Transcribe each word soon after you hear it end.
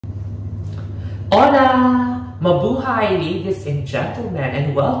Hola! Mabuhay, ladies and gentlemen,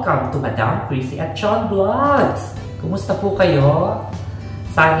 and welcome to Madam Chrissy at John Vlogs! Kumusta po kayo?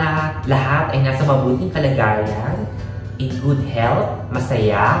 Sana lahat ay nasa mabuting kalagayan, in good health,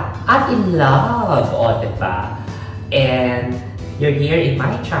 masaya, at in love! O, diba? And you're here in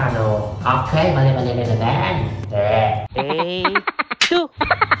my channel. Okay, mali. Hey, two.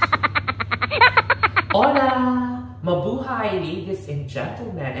 Hola! Mabuhay, ladies and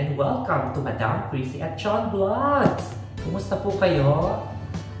gentlemen, and welcome to Madam Chrissy at John Vlogs! Kumusta po kayo?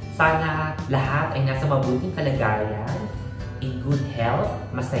 Sana lahat ay nasa mabuting kalagayan, in good health,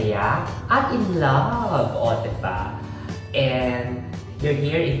 masaya, at in love! O, diba? And you're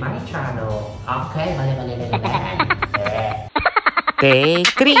here in my channel. Okay, mali. Okay,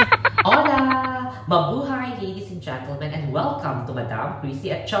 three. Hola! Mabuhay, ladies and gentlemen, and welcome to Madam Chrissy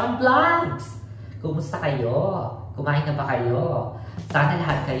at John Vlogs! Kumusta kayo? Kumain na ba kayo? Sana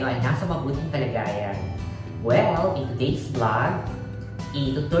lahat kayo ay nasa mabuting kalagayan. Well, in today's vlog,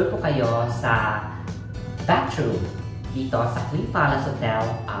 itutur ko kayo sa bathroom dito sa Kaolas Hotel,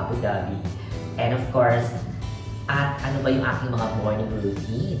 Abu Dhabi. And of course, at ano ba yung aking mga morning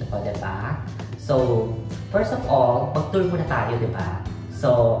routine? O, diba? So, first of all, mag-tour muna tayo, diba?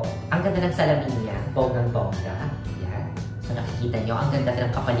 So, ang ganda ng salamin niya, bonggang-bongga. Yan. So, nakikita nyo, ang ganda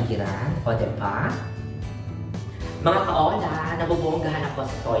ng kapaligiran. O, diba? Mga kaola, nabubonggahan ako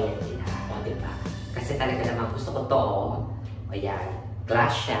sa toilet nila. O, diba? Kasi talaga naman gusto ko to. O, yan.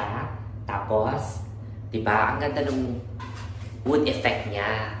 Glass siya. Tapos, diba? Ang ganda ng wood effect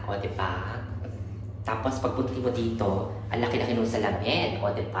niya. O, diba? Tapos, pagpunti mo dito, ang laki-laki ng salamin. O,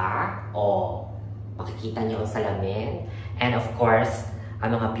 diba? O, makikita niyo ang salamin. And of course,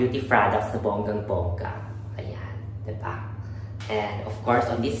 ang mga beauty products na bonggang-bongga. Ayan. Diba? And of course,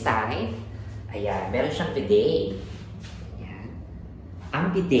 on this side, ayan, meron siyang bidet. Ayan.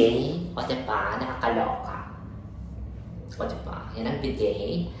 Ang bidet, o diba, nakakaloka. O diba, yan ang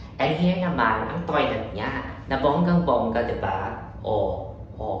bidet. And here naman, ang toilet niya, na bonggang-bongga, diba? O,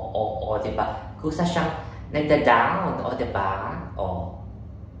 diba? Kusa siyang nagda-down, o diba? O.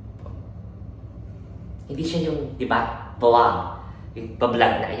 Hindi siya yung, diba, vlog. Yung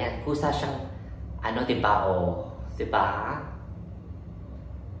pa-vlog na, ayan. Kusa siyang, ano, diba, o. Diba?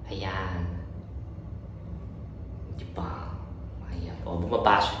 Ayan. Diba? Ayan. O,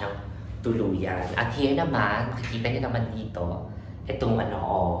 bumaba siya ng tuluyan. At here naman, makikita niyo naman dito, itong ano,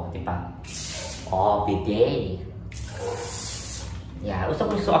 o, diba? O, bidet. Yan.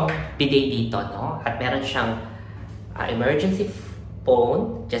 Usok-usok ang bidet dito, no? At meron siyang emergency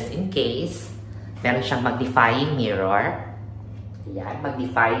phone, just in case. Meron siyang magnifying mirror. Ayan,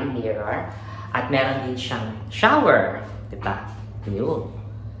 magnifying mirror. At meron din siyang shower. Diba? Yun.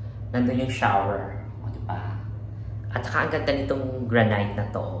 Nandun yung shower. O, diba? At saka ang ganda nitong granite na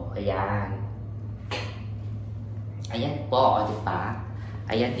to. Ayan. Ayan po, o, diba?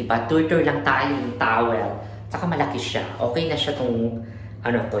 Ayan, diba? Tour lang tayo yung towel. Saka malaki siya. Okay na siya tong,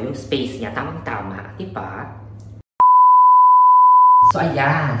 ano to, yung space niya. Tamang-tama. Diba? So,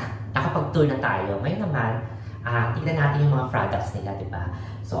 ayan. Nakapag-tour na tayo. Ngayon naman, tignan natin yung mga products nila, diba?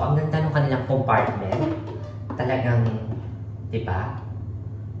 So, ang ganda ng kanilang compartment. Talagang, diba?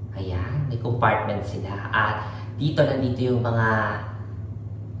 Ayan, may compartment sila. At dito, nandito yung mga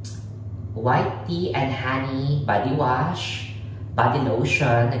white tea and honey body wash, body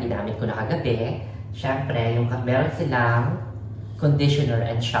lotion na ginamit ko na kagabi. Siyempre, yung meron silang conditioner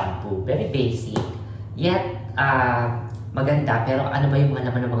and shampoo. Very basic. Yet, maganda. Pero ano ba yung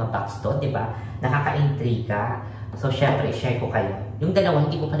mga laman ng mga box to, diba? Nakaka-intriga. So, syempre, i-share ko kayo. Yung dalawa,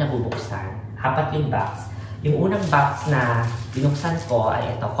 hindi ko pa nabubuksan. Apat yung box. Yung unang box na binuksan ko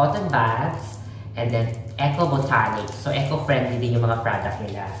ay ito, cotton buds, and then eco botanic. So, eco-friendly din yung mga product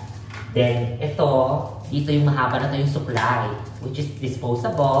nila. Then, ito, dito yung mahaba na to yung supply, which is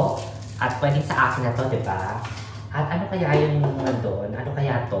disposable, at pwedeng sa akin na to, diba? At ano kaya yung nandun? Ano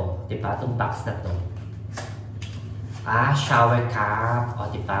kaya to? Diba? Itong box na to. Shower cap, o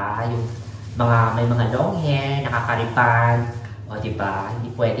diba? Yung may mga long hair, nakakaripan, o diba?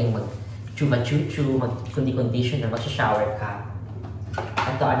 Hindi pwedeng mag-chuba-chuchu, mag-conditioner, mag-shower cap.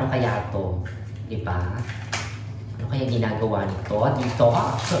 Ito, ano kaya to? Diba? Ano kaya ginagawa nito? Dito,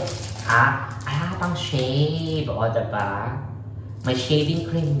 pang shave, o diba? May shaving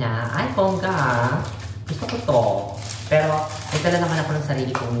cream na. Ay, bongga. Gusto ko to. Pero, may tala naman ako ng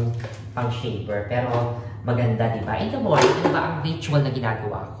sarili kong pang shaver. Pero, maganda, di ba? In the morning, ano ba ang ritual na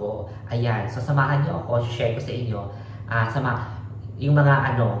ginagawa ko? Ayan. So, samahan niyo ako. Share ko sa inyo. Yung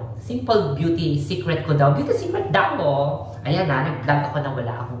mga simple beauty secret ko daw. Beauty secret daw, oh. Ayan na, nag-vlog ako na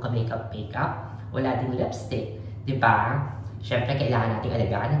wala akong ka-makeup. Wala din lipstick. Di ba? Siyempre, kailangan nating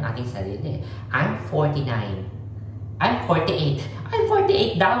alagaan ang ating sarili. I'm 49. I'm 48. I'm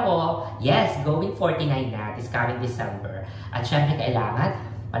 48 daw, oh. Yes, going 49 na this coming December. At siyempre, kailangan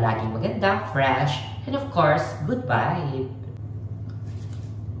palaging maganda, fresh, and of course, good vibe.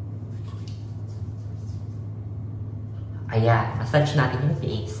 Ayan, massage natin yung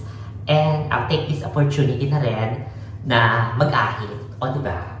face. And I'll take this opportunity na rin na mag-ahit. O,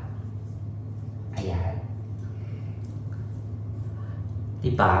 diba? Ayan.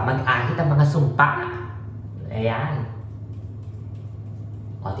 Diba? Mag-ahit ang mga sumpa. Ayan.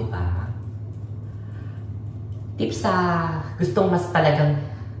 O, diba? Tips sa gustong mas talagang,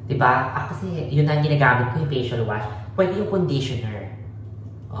 diba? Kasi yun ang ginagamit ko yung facial wash. Pwede yung conditioner.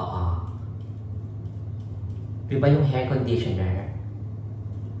 Oo. Diba yung hair conditioner?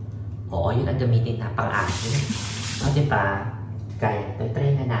 Oo, yun ang gamitin na pang-ahit. O, diba? Kaya,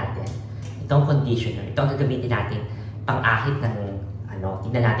 try na natin. Itong conditioner, ito ang gagamitin natin pang-ahit ng,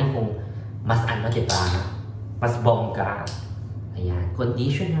 tingnan natin kung mas diba? Mas bongga. Ayan,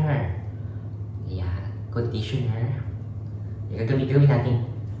 conditioner. Ayan, conditioner. Gagamitin natin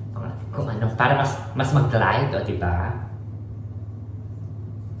kung para mas mag-glide, o, diba?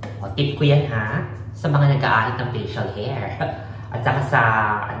 O, tip ko yan, ha? Sa mga nag-aahit ng facial hair. At saka sa,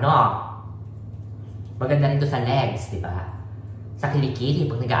 maganda rin to sa legs, di ba? Sa kilikili,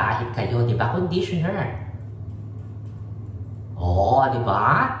 pag nag-aahit kayo, di ba? Conditioner. Oo, di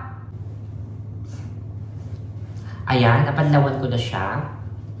ba? Ayan, napanlawan ko na siya.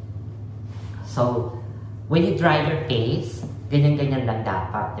 So, when you dry your face, ganyan-ganyan lang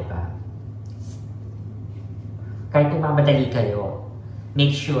dapat, di ba? Kahit kung mamadali kayo,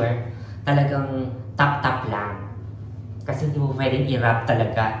 make sure talagang tap-tap lang. Kasi hindi mo pwedeng i-wrap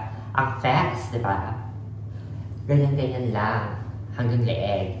talaga ang face, di ba? Ganyan-ganyan lang. Hanggang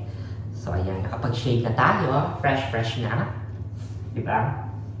leeg. So, ayan. Nakapag-shave na tayo. Fresh na. Di ba?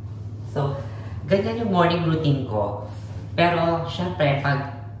 So, ganyan yung morning routine ko. Pero, syempre, pag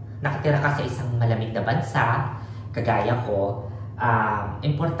nakatira ka sa isang malamig na bansa, kagaya ko,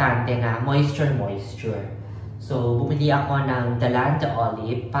 importante na moisture. So, bumili ako ng Dalan de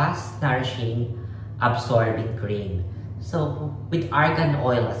Olive Fast Nourishing Absorbing Cream. So, with argan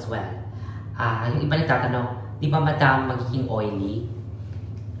oil as well. Yung iba nagtatanong, di ba madam magiging oily?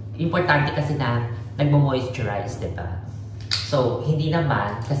 Importante kasi na nagmo-moisturize, di ba? So, hindi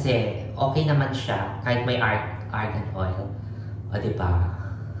naman kasi okay naman siya kahit may argan oil. O, di ba?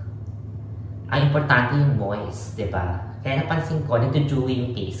 Ang importante yung moist, di ba? Kaya napansin ko, nagdo-dewy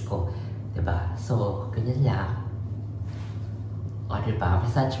yung face ko. Di ba? So, ganyan lang. O, di ba?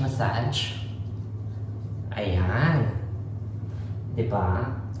 Massage. Ayan. Diba?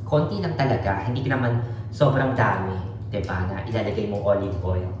 Konti lang talaga. Hindi naman sobrang dami. Diba? Na ilalagay mong olive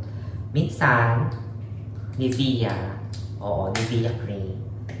oil. Minsan, Nivea. Oo, Nivea cream.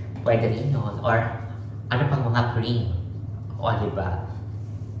 Pwede rin yun. Or, ano pang mga cream. O, diba?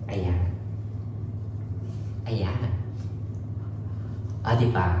 Ayan. Ayan. O,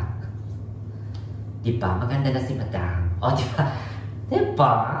 diba? Diba? Maganda na si madam. O, diba?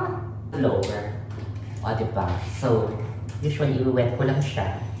 Diba? Blower. O, diba? So, usually, wet ko lang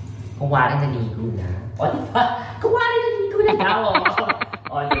siya. Kung wari naligo na. O, diba? Kung wari naligo na ako.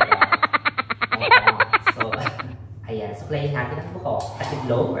 O, diba? So, ayan. Suklayin natin ang buhok at yung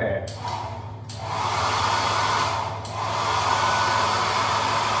blower.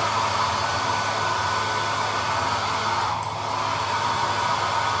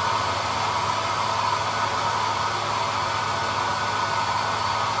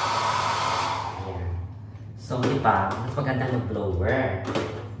 So, di ba? Mas maganda ng blower.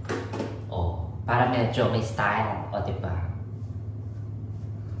 O, para medyo may style. O, di ba?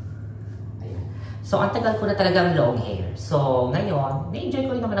 Ayan. So, ang tagal ko na talagang long hair. So, ngayon, na-enjoy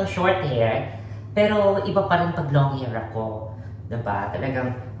ko rin naman ang short hair. Pero, iba pa rin pag long hair ako. Di ba?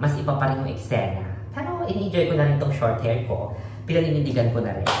 Talagang, mas iba pa rin yung eksena. Pero, in-enjoy ko na rin itong short hair ko. Pinaninindigan ko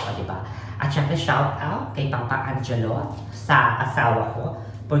na rin. O, di ba? At syempre, shout out kay Papa Angelo sa asawa ko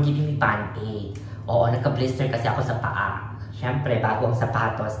for giving me band-aid. Oo, nagka-blister kasi ako sa paa. Siyempre, bago ang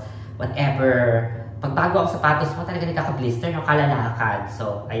sapatos, whatever. Pag bago ang sapatos mo, talaga nagkaka-blister, no, kalalakad.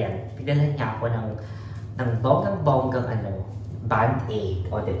 So, ayan, pinalhan niya ako ng bonggang-bonggang band-aid.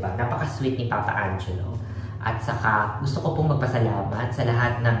 O, diba? Napaka-sweet ni Papa Angelo. At saka, gusto ko pong magpasalamat sa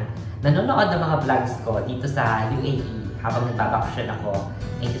lahat ng nanonood ng mga vlogs ko dito sa UAE habang nagbabakasyon ako.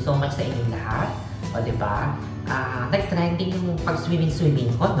 Thank you so much sa inyong lahat. O, diba? Nag-trending yung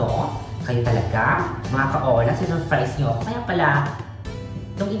pag-swimming ko, no? Kayo talaga, mga Kaolas, sinurprise niyo ako. Kaya pala,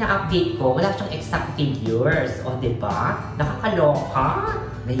 nung ina-update ko, wala siyang exact figures. O, diba? Nakakaloka.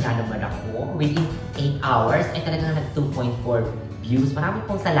 Nahiya naman ako. Within 8 hours, ay talagang nag 2.4 views. Maraming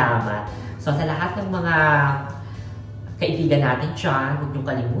pong salamat. So sa lahat ng mga kaibigan natin dyan, huwag niyong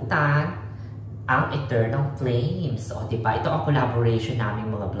kalimutan ang Eternal Flames. O diba, ito ang collaboration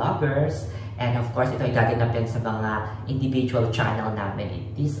namin mga vloggers. And of course, ito ay gaganapin sa mga individual channel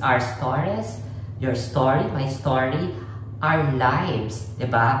namin. These are stories, your story, my story, our lives,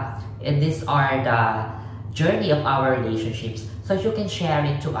 diba? And these are the journey of our relationships. So you can share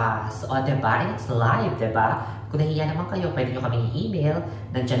it to us, o diba? And it's live, diba? Kung nahiya naman kayo, pwede nyo kaming i-email.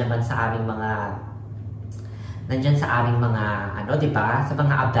 Nandyan naman sa aming mga, ano, diba? Sa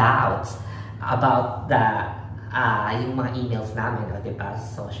mga about the, yung mga emails namin, o diba?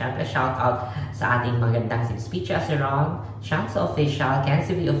 So, syempre, shout out sa ating magandang si Speech Aceron, Chance Official,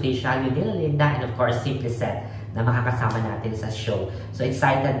 Kenzie Official, Yunila Linda, and of course, Simply Set, na makakasama natin sa show. So,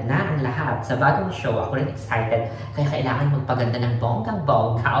 excited na ang lahat. Sa bagong show, ako rin excited. Kaya kailangan magpaganda ng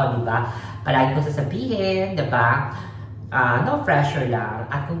bonggang-bongga, o diba? Palagi ko sasabihin, diba? No pressure lang.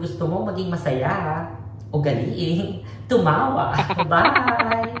 At kung gusto mo maging masaya, ugaliin, tumawa. Bye!